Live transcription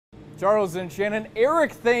Charles and Shannon,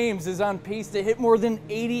 Eric Thames is on pace to hit more than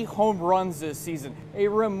 80 home runs this season. A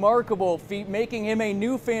remarkable feat, making him a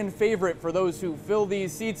new fan favorite for those who fill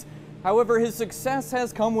these seats. However, his success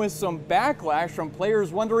has come with some backlash from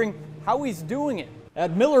players wondering how he's doing it.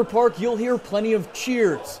 At Miller Park, you'll hear plenty of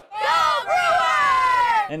cheers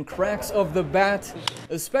and cracks of the bat,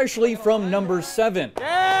 especially from number 7.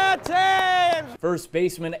 Yeah, Thames! First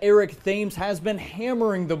baseman Eric Thames has been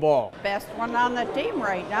hammering the ball, Best one on the team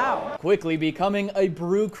right now. quickly becoming a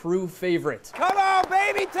Brew Crew favorite. Come on,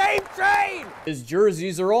 baby, Thames train! His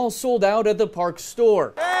jerseys are all sold out at the park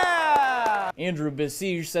store. Yeah! Andrew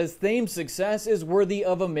Besige says Thames' success is worthy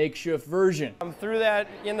of a makeshift version. I threw that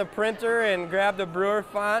in the printer and grabbed the Brewer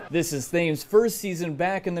font. This is Thames' first season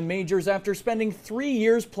back in the majors after spending 3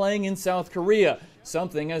 years playing in South Korea.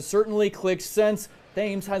 Something has certainly clicked since.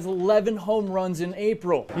 Thames has 11 home runs in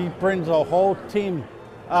April, He brings the whole team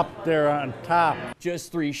up there on top.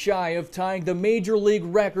 just 3 shy of tying the major league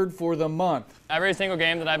record for the month. Every single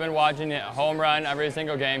game that I've been watching, home run, every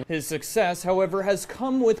single game. His success, however, has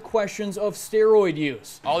come with questions of steroid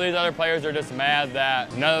use. All these other players are just mad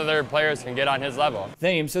that none of their players can get on his level.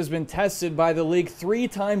 Thames has been tested by the league 3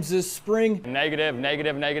 times this spring. Negative,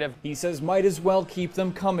 negative, negative. He says might as well keep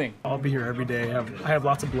them coming. I'll be here every day. I have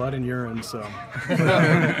lots of blood and urine, so.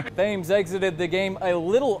 Thames exited the game a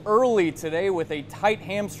little early today with a tight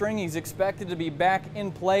hamstring. He's expected to be back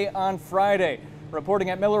in play on Friday. Reporting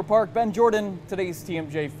at Miller Park, Ben Jordan, today's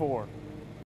TMJ4.